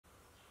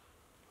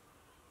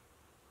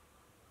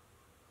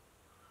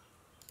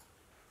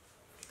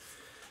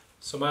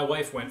So my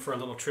wife went for a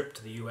little trip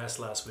to the US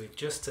last week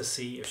just to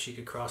see if she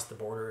could cross the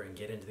border and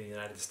get into the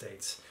United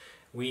States.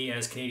 We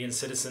as Canadian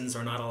citizens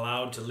are not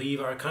allowed to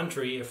leave our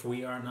country if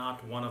we are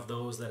not one of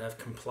those that have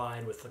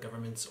complied with the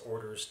government's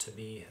orders to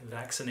be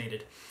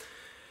vaccinated.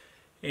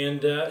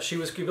 And she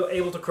was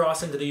able to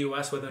cross into the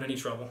US without any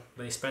trouble.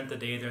 They spent the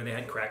day there, they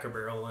had Cracker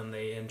Barrel and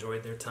they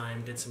enjoyed their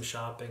time, did some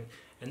shopping.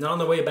 And then on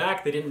the way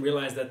back they didn't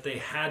realize that they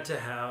had to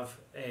have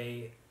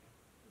a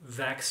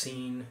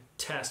vaccine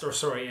test,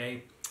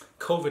 a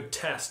COVID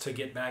test to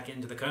get back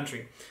into the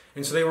country.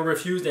 And so they were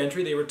refused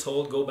entry. They were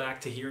told, go back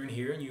to here and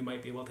you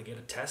might be able to get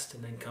a test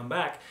and then come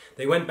back.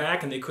 They went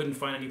back and they couldn't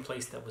find any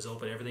place that was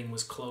open. Everything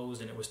was closed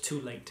and it was too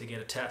late to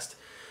get a test.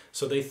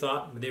 So they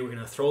thought they were going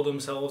to throw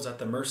themselves at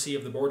the mercy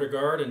of the border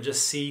guard and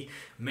just see,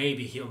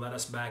 maybe he'll let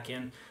us back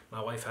in.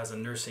 My wife has a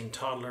nursing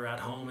toddler at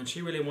home and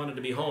she really wanted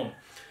to be home.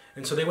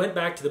 And so they went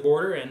back to the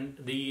border, and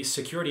the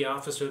security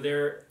officer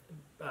there,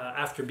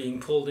 after being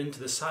pulled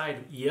into the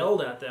side,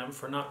 yelled at them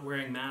for not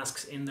wearing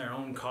masks in their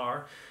own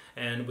car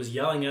and was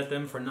yelling at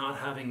them for not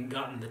having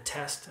gotten the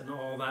test and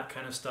all that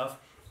kind of stuff.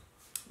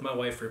 My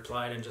wife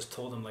replied and just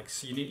told him, like,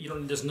 so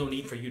there's no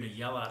need for you to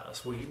yell at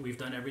us. We've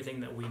done everything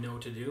that we know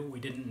to do. We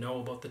didn't know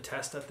about the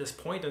test at this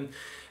point, and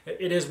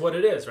it is what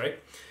it is, right?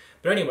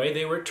 But anyway,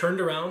 they were turned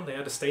around. They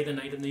had to stay the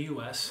night in the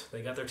U.S.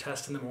 They got their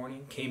test in the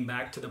morning, came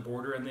back to the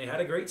border, and they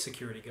had a great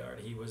security guard.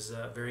 He was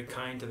very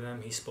kind to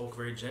them. He spoke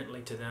very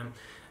gently to them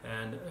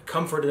and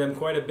comforted them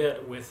quite a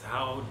bit with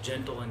how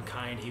gentle and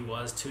kind he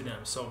was to them.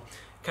 So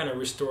kind of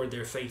restored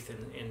their faith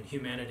in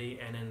humanity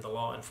and in the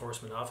law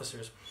enforcement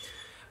officers.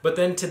 But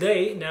then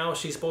today, now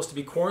she's supposed to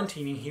be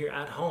quarantining here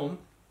at home,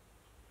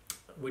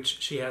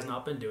 which she has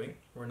not been doing.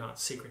 We're not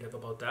secretive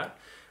about that.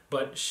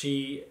 But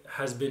she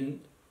has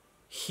been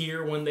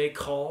here when they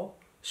call.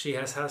 She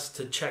has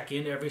to check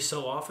in every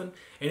so often.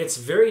 And it's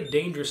very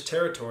dangerous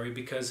territory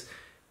because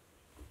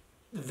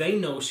they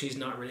know she's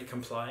not really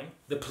complying.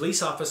 The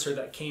police officer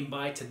that came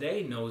by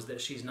today knows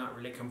that she's not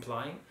really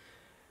complying.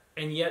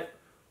 And yet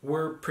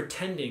we're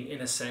pretending,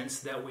 in a sense,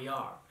 that we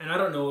are. And I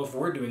don't know if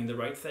we're doing the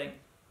right thing.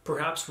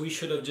 Perhaps we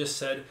should have just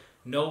said,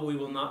 no, we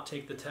will not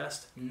take the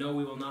test. No,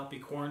 we will not be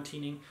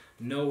quarantining.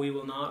 No, we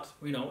will not,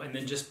 and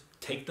then just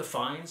take the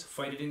fines,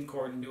 fight it in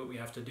court, and do what we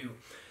have to do.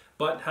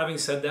 But having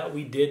said that,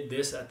 we did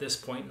this at this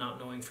point, not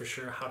knowing for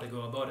sure how to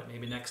go about it.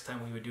 Maybe next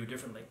time we would do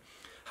differently.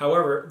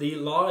 However, the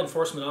law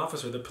enforcement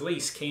officer, the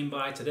police, came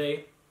by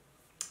today.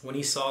 When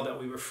he saw that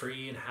we were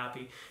free and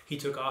happy, he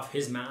took off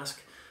his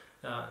mask,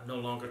 no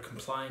longer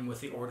complying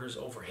with the orders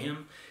over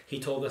him. He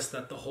told us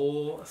that the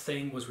whole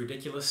thing was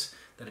ridiculous,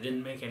 that it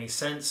didn't make any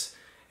sense,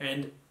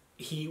 and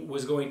he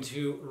was going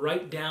to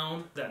write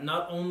down that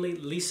not only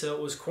Lisa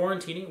was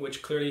quarantining,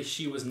 which clearly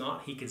she was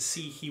not. He could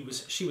see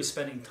she was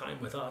spending time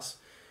with us.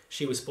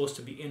 She was supposed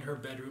to be in her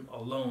bedroom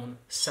alone,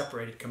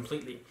 separated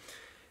completely.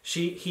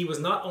 He was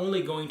not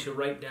only going to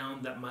write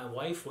down that my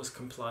wife was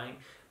complying,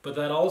 but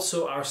that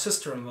also our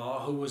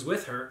sister-in-law, who was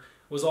with her,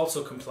 was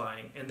also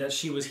complying, and that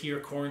she was here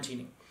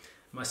quarantining.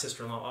 My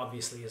sister-in-law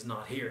obviously is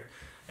not here.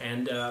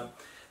 And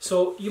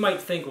so you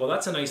might think, well,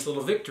 that's a nice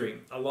little victory.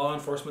 A law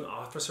enforcement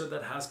officer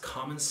that has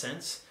common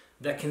sense,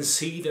 that can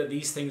see that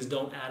these things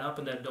don't add up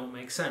and that don't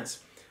make sense.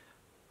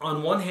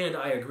 On one hand,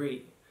 I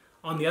agree.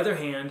 On the other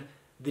hand,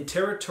 the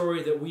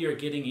territory that we are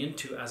getting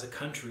into as a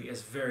country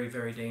is very,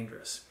 very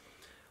dangerous.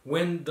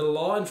 When the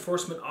law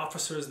enforcement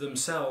officers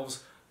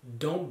themselves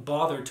don't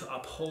bother to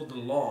uphold the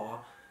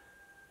law,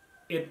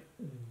 it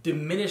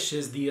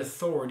diminishes the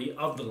authority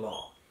of the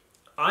law.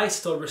 I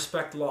still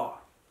respect law.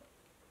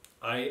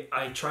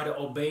 I try to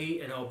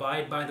obey and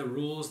abide by the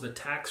rules, the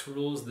tax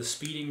rules, the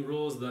speeding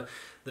rules, the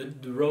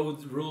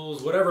road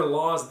rules, whatever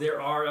laws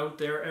there are out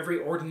there, every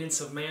ordinance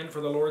of man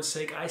for the Lord's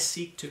sake, I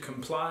seek to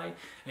comply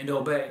and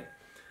obey.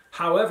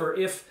 However,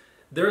 if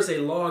there's a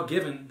law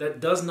given that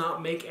does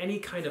not make any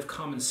kind of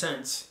common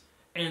sense,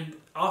 and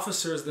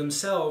officers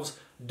themselves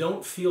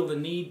don't feel the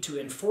need to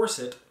enforce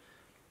it,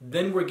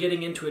 then we're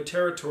getting into a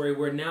territory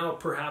where now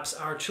perhaps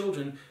our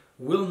children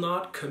will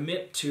not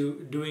commit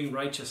to doing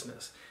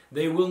righteousness.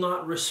 They will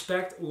not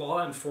respect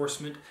law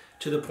enforcement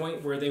to the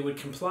point where they would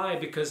comply,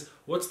 because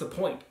what's the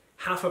point?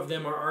 Half of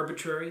them are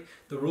arbitrary.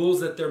 The rules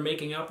that they're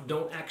making up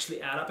don't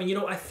actually add up. And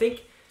I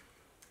think,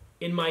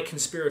 in my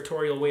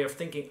conspiratorial way of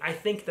thinking, I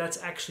think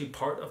that's actually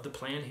part of the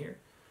plan here,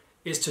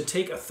 is to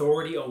take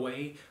authority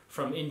away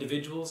from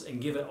individuals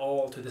and give it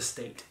all to the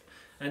state.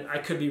 And I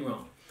could be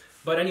wrong.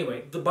 But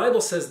anyway, the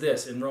Bible says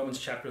this in Romans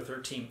chapter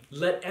 13,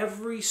 "Let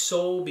every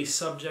soul be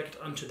subject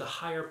unto the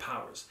higher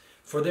powers,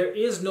 for there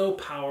is no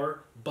power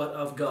but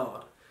of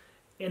God.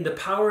 And the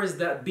powers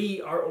that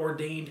be are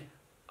ordained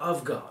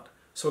of God."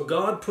 So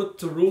God put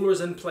the rulers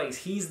in place.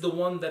 He's the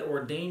one that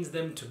ordains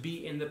them to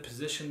be in the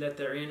position that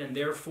they're in, and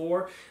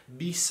therefore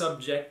be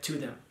subject to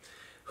them.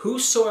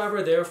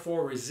 "Whosoever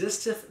therefore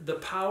resisteth the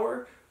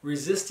power,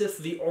 resisteth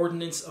the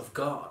ordinance of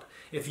God."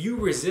 If you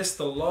resist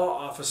the law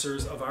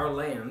officers of our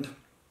land,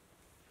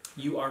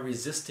 you are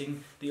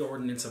resisting the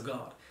ordinance of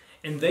God.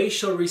 "And they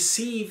shall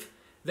receive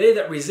They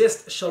that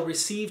resist shall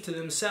receive to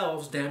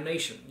themselves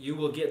damnation. You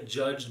will get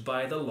judged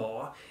by the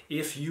law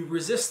if you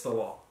resist the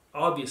law.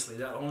 Obviously,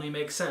 that only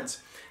makes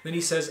sense. Then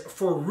he says,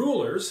 for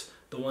rulers,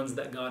 the ones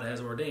that God has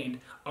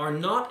ordained, are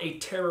not a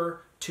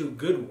terror to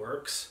good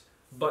works,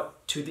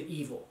 but to the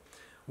evil.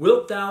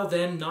 Wilt thou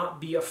then not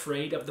be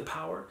afraid of the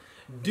power?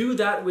 Do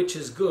that which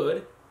is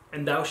good,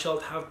 and thou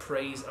shalt have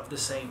praise of the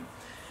same.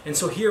 And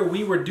so here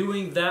we were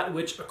doing that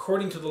which,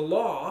 according to the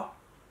law,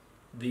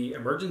 the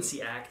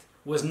Emergency Act,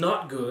 was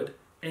not good,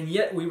 and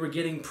yet we were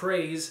getting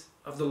praise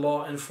of the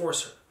law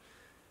enforcer.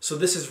 So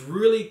this is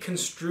really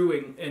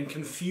construing and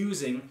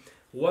confusing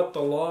what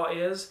the law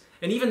is.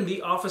 And even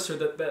the officer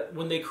that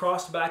when they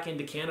crossed back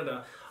into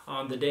Canada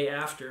on the day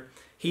after,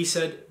 he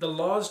said, the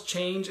laws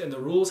change and the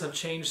rules have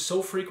changed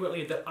so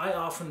frequently that I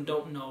often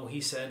don't know,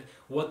 he said,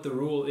 what the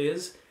rule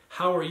is.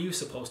 How are you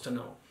supposed to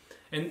know?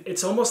 And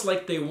it's almost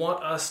like they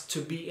want us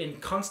to be in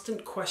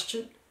constant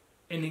question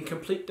and in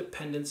complete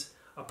dependence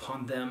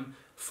upon them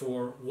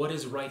for what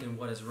is right and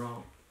what is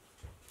wrong.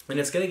 And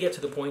it's going to get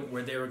to the point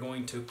where they're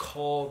going to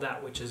call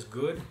that which is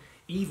good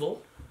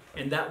evil,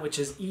 and that which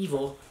is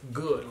evil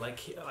good,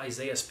 like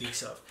Isaiah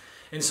speaks of.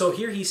 And so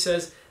here he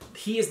says,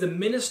 he is the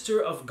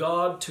minister of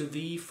God to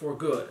thee for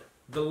good.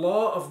 The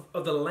law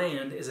of the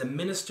land is a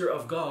minister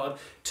of God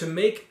to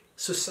make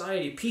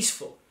society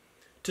peaceful,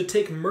 to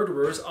take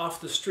murderers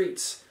off the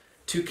streets,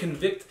 to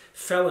convict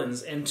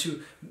felons, and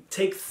to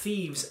take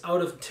thieves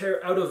out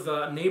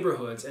of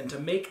neighborhoods, and to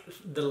make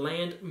the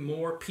land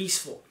more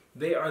peaceful.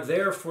 They are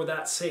there for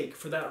that sake,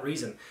 for that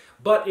reason.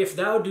 But if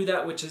thou do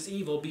that which is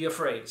evil, be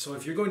afraid. So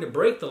if you're going to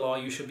break the law,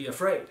 you should be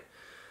afraid.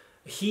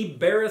 He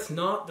beareth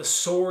not the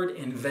sword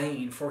in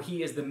vain, for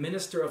he is the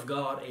minister of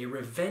God, a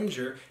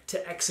revenger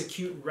to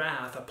execute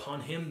wrath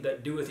upon him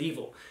that doeth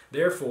evil.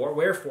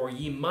 Wherefore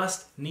ye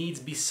must needs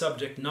be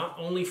subject, not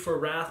only for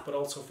wrath, but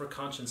also for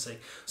conscience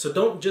sake. So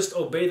don't just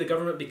obey the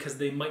government because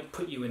they might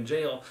put you in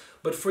jail,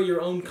 but for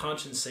your own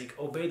conscience sake,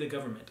 obey the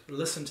government.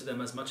 Listen to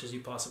them as much as you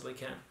possibly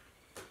can.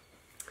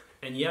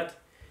 And yet,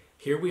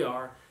 here we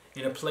are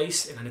in a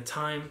place and in a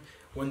time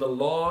when the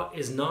law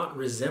is not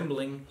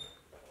resembling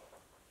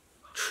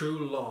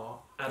true law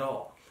at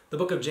all. The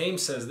book of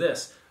James says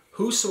this,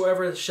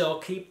 whosoever shall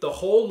keep the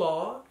whole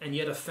law and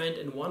yet offend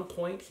in one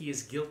point, he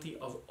is guilty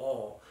of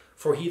all.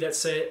 For he that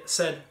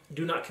said,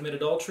 do not commit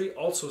adultery,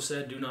 also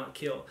said, do not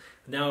kill.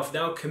 Now if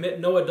thou commit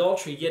no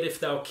adultery, yet if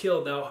thou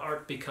kill, thou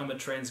art become a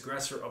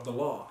transgressor of the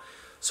law.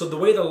 So the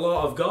way the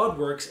law of God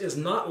works is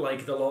not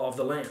like the law of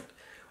the land.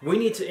 We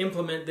need to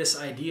implement this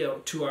idea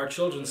to our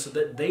children so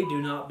that they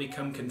do not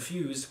become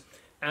confused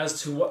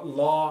as to what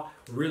law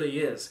really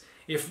is.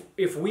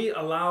 If we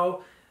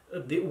allow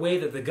the way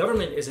that the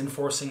government is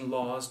enforcing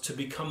laws to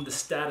become the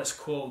status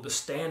quo, the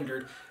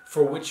standard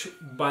for which,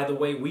 by the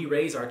way, we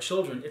raise our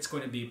children, it's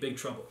going to be big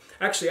trouble.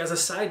 Actually, as a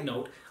side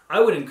note, I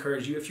would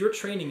encourage you, if you're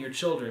training your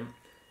children,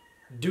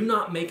 do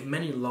not make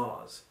many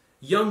laws.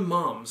 Young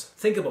moms,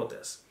 think about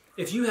this.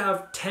 If you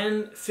have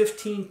 10,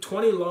 15,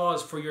 20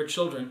 laws for your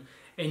children,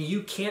 and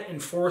you can't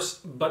enforce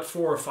but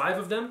 4 or 5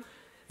 of them,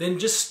 then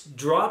just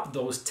drop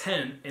those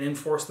 10 and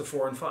enforce the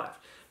 4 and 5.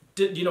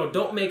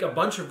 Don't make a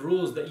bunch of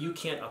rules that you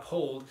can't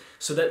uphold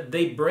so that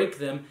they break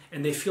them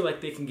and they feel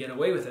like they can get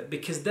away with it.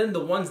 Because then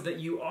the ones that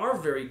you are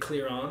very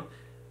clear on,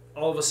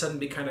 all of a sudden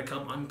become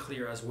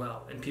unclear as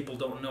well. And people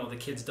don't know, the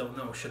kids don't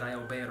know, should I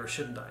obey it or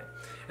shouldn't I?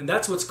 And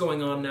that's what's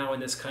going on now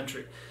in this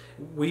country.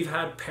 We've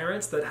had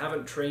parents that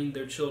haven't trained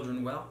their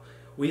children well.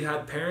 We've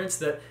had parents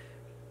that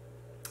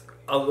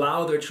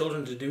allow their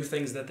children to do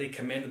things that they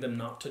commanded them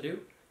not to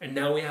do. And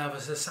now we have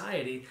a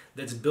society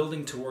that's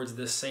building towards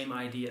this same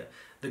idea.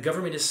 The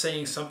government is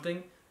saying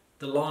something,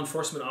 the law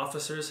enforcement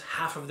officers,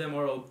 half of them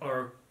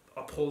are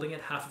upholding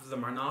it, half of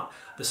them are not.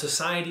 The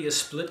society is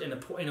split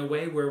in a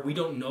way where we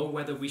don't know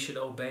whether we should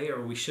obey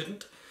or we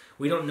shouldn't.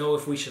 We don't know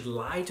if we should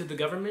lie to the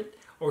government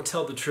or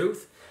tell the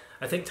truth.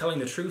 I think telling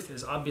the truth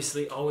is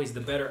obviously always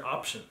the better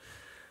option.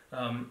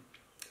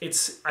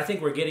 I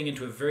think we're getting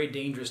into a very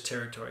dangerous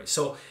territory.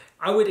 So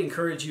I would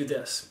encourage you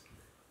this.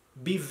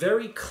 Be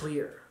very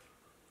clear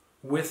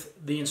with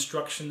the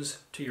instructions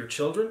to your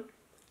children,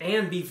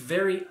 and be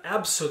very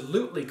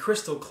absolutely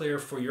crystal clear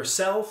for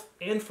yourself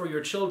and for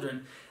your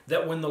children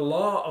that when the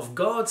law of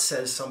God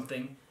says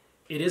something,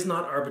 it is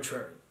not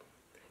arbitrary.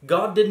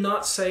 God did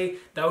not say,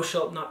 thou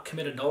shalt not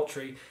commit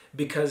adultery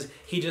because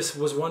he just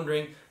was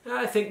wondering,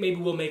 I think maybe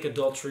we'll make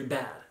adultery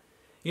bad.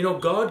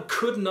 God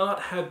could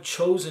not have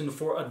chosen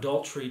for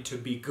adultery to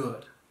be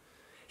good.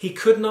 He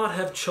could not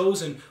have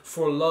chosen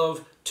for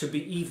love to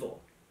be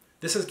evil.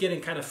 This is getting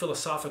kind of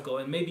philosophical,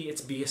 and maybe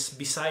it's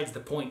besides the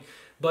point.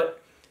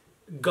 But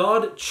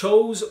God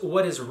chose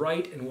what is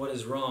right and what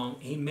is wrong.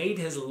 He made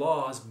his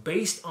laws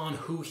based on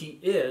who he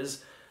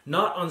is,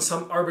 not on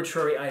some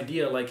arbitrary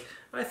idea like,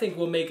 I think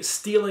we'll make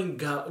stealing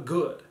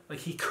good. Like,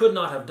 he could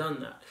not have done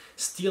that.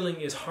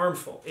 Stealing is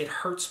harmful. It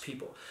hurts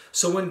people.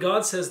 So when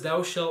God says,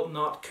 thou shalt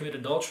not commit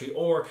adultery,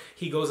 or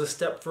he goes a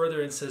step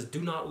further and says,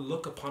 do not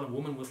look upon a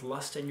woman with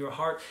lust in your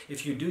heart.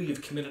 If you do,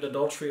 you've committed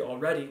adultery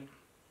already.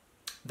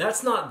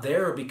 That's not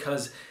there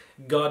because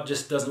God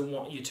just doesn't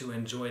want you to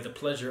enjoy the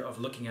pleasure of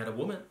looking at a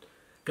woman.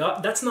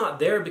 God, that's not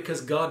there because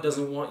God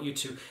doesn't want you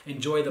to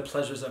enjoy the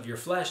pleasures of your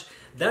flesh.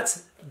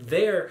 That's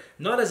there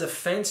not as a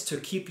fence to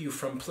keep you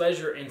from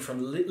pleasure and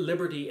from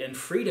liberty and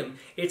freedom.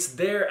 It's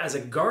there as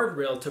a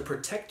guardrail to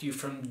protect you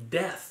from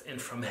death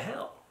and from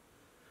hell.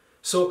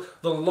 So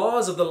the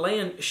laws of the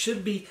land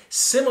should be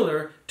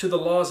similar to the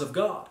laws of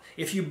God.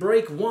 If you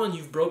break one,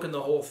 you've broken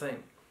the whole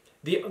thing.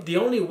 The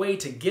only way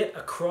to get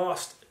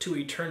across to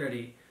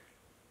eternity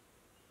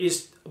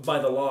is by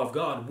the law of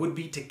God, would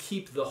be to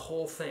keep the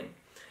whole thing.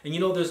 And you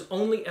know, there's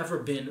only ever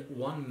been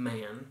one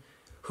man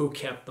who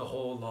kept the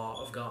whole law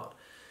of God.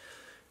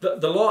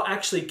 The law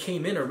actually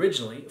came in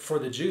originally for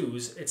the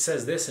Jews. It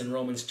says this in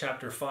Romans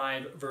chapter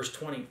 5, verse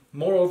 20.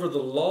 Moreover, the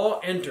law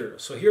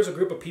entered. So here's a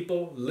group of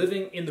people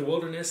living in the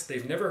wilderness.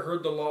 They've never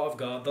heard the law of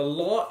God. The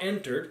law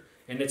entered,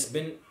 and it's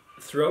been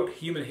throughout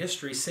human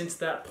history since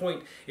that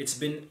point.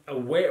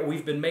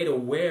 We've been made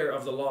aware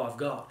of the law of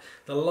God.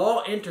 The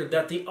law entered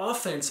that the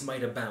offense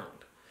might abound.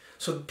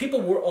 So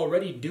people were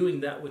already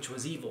doing that which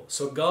was evil.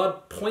 So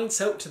God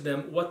points out to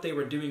them what they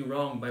were doing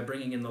wrong by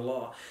bringing in the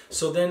law.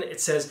 So then it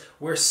says,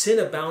 where sin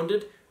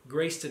abounded,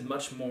 grace did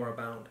much more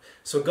abound.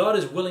 So God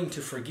is willing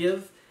to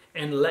forgive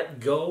and let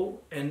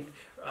go and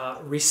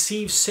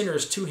receive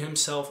sinners to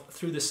himself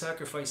through the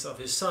sacrifice of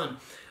his Son.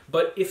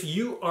 But if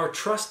you are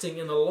trusting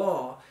in the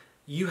law,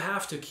 you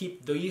have to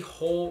keep the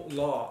whole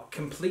law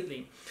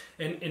completely.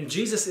 And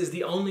Jesus is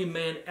the only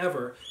man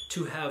ever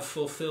to have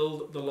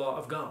fulfilled the law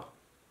of God.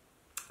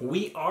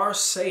 We are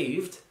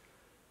saved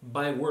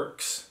by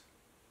works,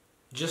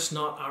 just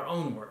not our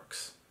own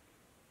works.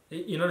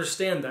 You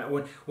understand that?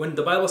 When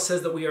the Bible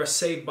says that we are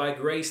saved by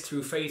grace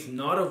through faith,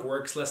 not of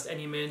works, lest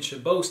any man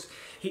should boast,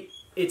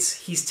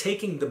 he's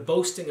taking the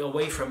boasting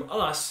away from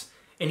us,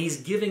 and he's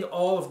giving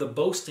all of the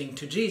boasting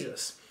to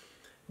Jesus.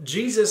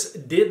 Jesus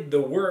did the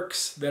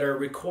works that are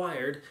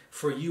required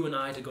for you and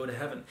I to go to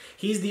heaven.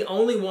 He's the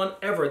only one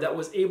ever that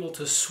was able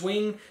to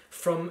swing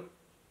from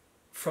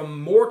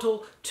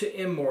mortal to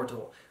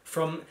immortal,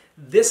 from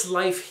this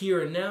life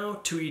here and now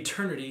to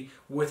eternity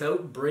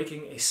without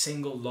breaking a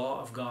single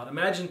law of God.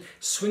 Imagine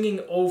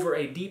swinging over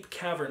a deep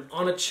cavern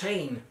on a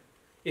chain.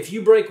 If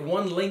you break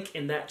one link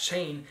in that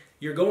chain,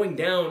 you're going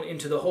down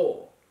into the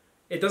hole.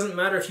 It doesn't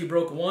matter if you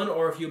broke one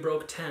or if you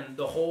broke 10.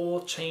 The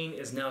whole chain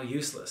is now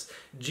useless.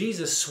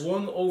 Jesus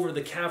swung over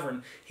the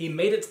cavern. He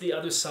made it to the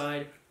other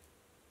side,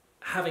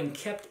 having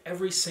kept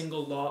every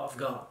single law of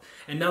God.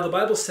 And now the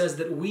Bible says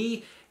that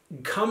we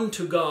come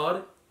to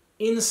God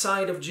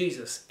inside of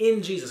Jesus,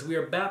 in Jesus. We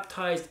are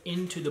baptized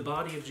into the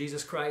body of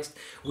Jesus Christ.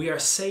 We are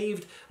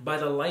saved by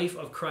the life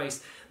of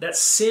Christ. That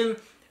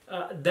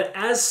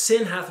as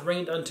sin hath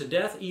reigned unto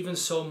death, even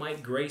so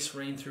might grace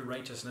reign through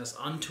righteousness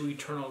unto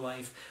eternal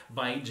life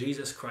by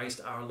Jesus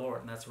Christ our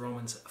Lord. And that's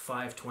Romans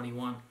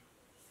 5:21.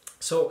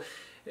 So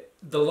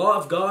the law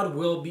of God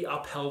will be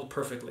upheld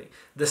perfectly.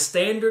 The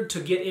standard to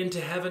get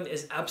into heaven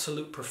is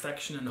absolute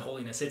perfection and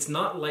holiness. It's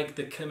not like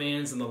the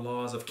commands and the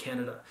laws of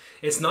Canada.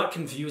 It's not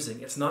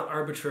confusing. It's not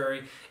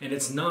arbitrary. And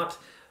it's not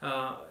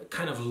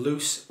kind of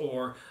loose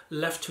or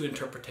left to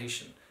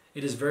interpretation.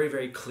 It is very,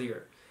 very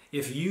clear.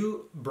 If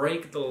you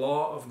break the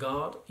law of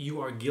God,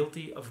 you are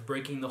guilty of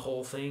breaking the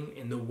whole thing,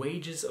 and the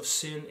wages of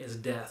sin is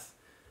death.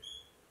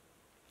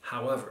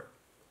 However,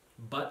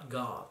 but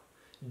God,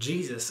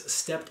 Jesus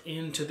stepped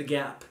into the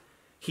gap.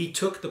 He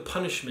took the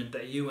punishment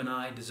that you and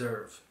I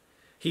deserve.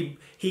 He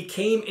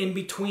came in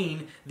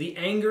between the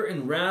anger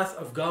and wrath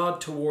of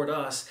God toward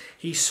us.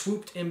 He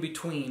swooped in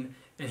between,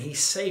 and he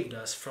saved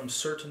us from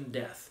certain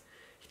death,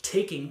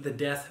 taking the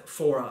death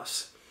for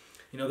us.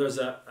 You know, there's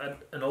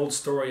an old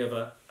story of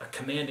a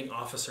commanding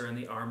officer in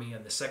the army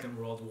in the Second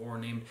World War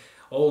named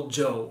Old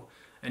Joe.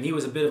 And he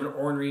was a bit of an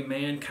ornery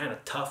man, kind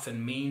of tough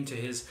and mean to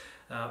his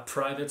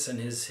privates and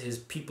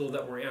his people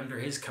that were under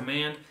his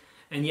command.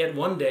 And yet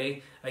one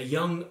day, a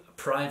young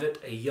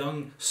private, a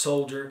young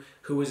soldier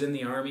who was in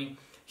the army,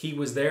 he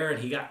was there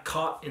and he got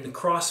caught in the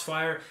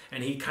crossfire,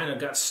 and he kind of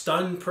got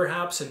stunned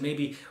perhaps, and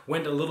maybe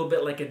went a little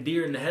bit like a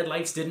deer in the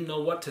headlights, didn't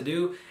know what to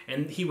do,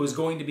 and he was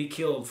going to be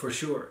killed for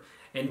sure.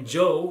 And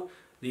Joe,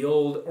 the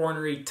old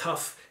ornery,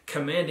 tough,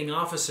 commanding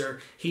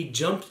officer, he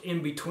jumped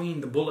in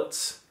between the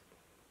bullets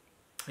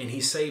and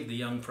he saved the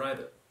young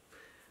private.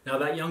 Now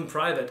that young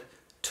private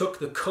took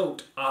the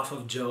coat off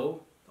of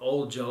Joe,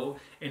 old Joe,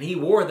 and he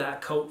wore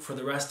that coat for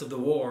the rest of the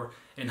war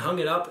and hung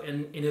it up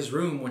in his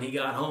room when he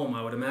got home,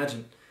 I would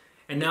imagine.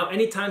 And now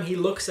anytime he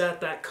looks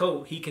at that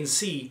coat, he can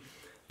see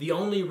the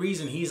only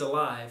reason he's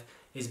alive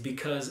is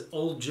because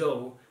old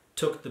Joe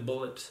took the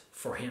bullet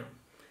for him.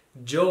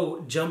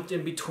 Joe jumped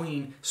in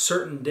between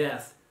certain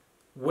death,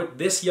 what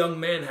this young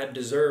man had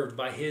deserved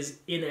by his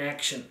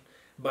inaction,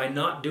 by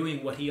not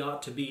doing what he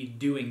ought to be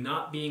doing,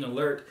 not being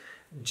alert.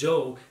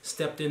 Joe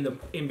stepped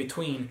in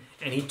between,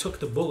 and he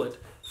took the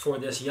bullet for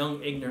this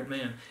young ignorant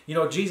man. You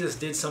know, Jesus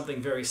did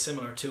something very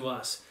similar to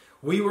us.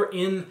 We were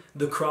in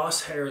the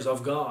crosshairs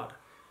of God.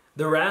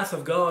 The wrath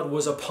of God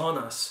was upon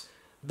us.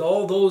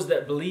 All those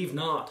that believe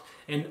not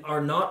and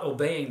are not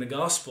obeying the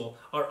gospel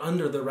are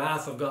under the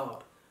wrath of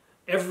God.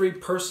 Every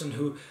person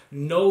who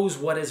knows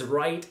what is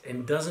right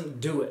and doesn't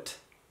do it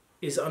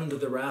is under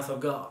the wrath of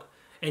God.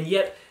 And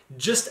yet,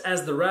 just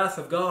as the wrath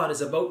of God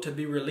is about to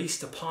be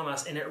released upon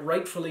us, and it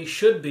rightfully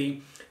should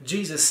be,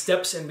 Jesus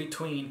steps in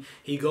between.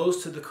 He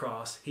goes to the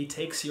cross. He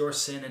takes your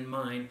sin and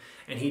mine,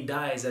 and he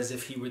dies as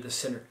if he were the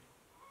sinner.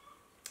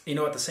 You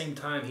know, at the same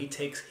time, he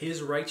takes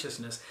his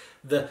righteousness,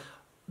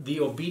 the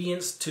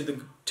obedience to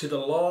the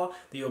law,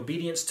 the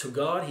obedience to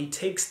God. He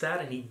takes that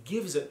and he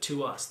gives it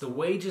to us. The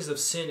wages of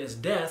sin is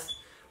death,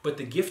 but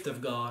the gift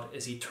of God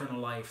is eternal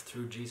life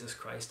through Jesus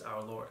Christ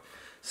our Lord.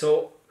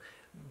 So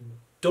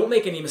don't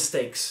make any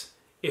mistakes.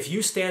 If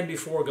you stand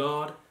before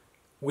God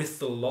with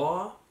the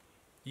law,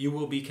 you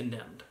will be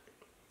condemned.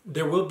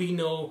 There will be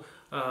no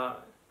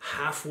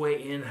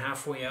halfway in,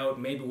 halfway out.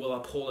 Maybe we'll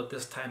uphold it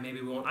this time,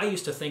 maybe we won't. I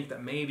used to think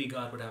that maybe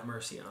God would have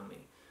mercy on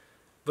me.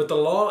 But the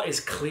law is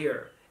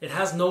clear. It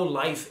has no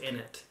life in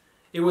it.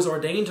 It was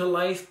ordained to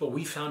life, but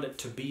we found it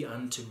to be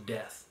unto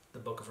death, the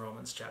book of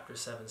Romans chapter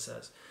 7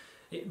 says.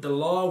 The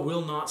law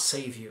will not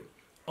save you.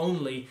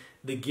 Only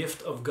the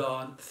gift of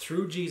God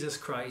through Jesus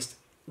Christ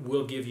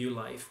will give you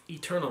life,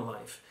 eternal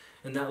life.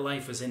 And that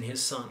life is in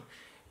his Son.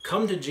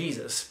 Come to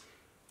Jesus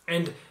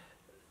and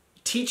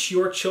teach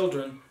your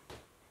children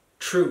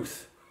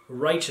truth,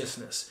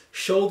 righteousness.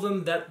 Show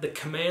them that the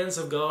commands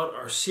of God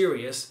are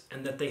serious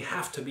and that they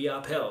have to be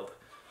upheld.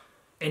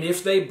 And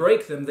if they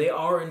break them, they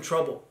are in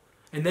trouble.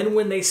 And then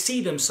when they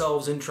see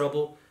themselves in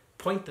trouble,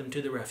 point them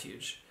to the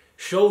refuge.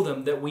 Show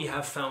them that we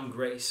have found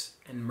grace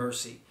and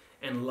mercy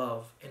and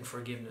love and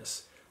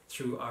forgiveness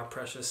through our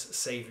precious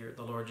Savior,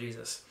 the Lord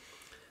Jesus.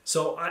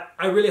 So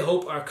I really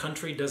hope our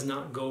country does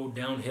not go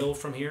downhill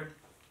from here.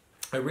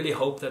 I really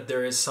hope that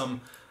there is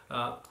some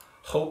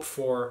hope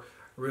for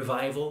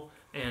revival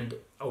and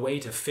a way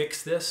to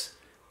fix this,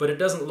 but it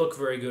doesn't look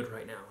very good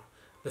right now.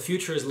 The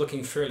future is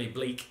looking fairly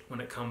bleak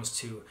when it comes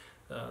to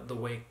the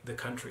way the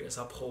country is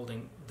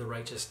upholding the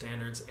righteous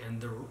standards,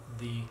 and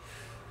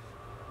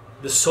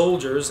the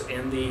soldiers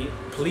and the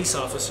police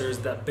officers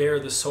that bear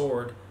the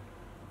sword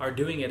are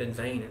doing it in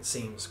vain, it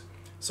seems.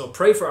 So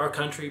pray for our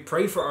country,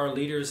 pray for our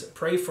leaders,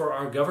 pray for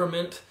our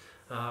government,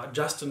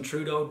 Justin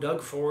Trudeau,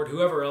 Doug Ford,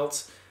 whoever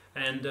else,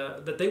 and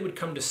that they would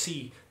come to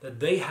see that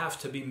they have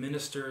to be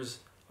ministers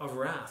of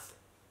wrath,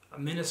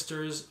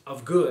 ministers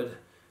of good,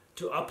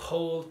 to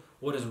uphold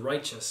what is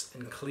righteous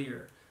and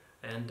clear.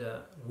 And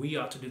we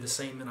ought to do the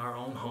same in our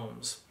own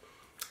homes.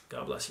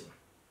 God bless you.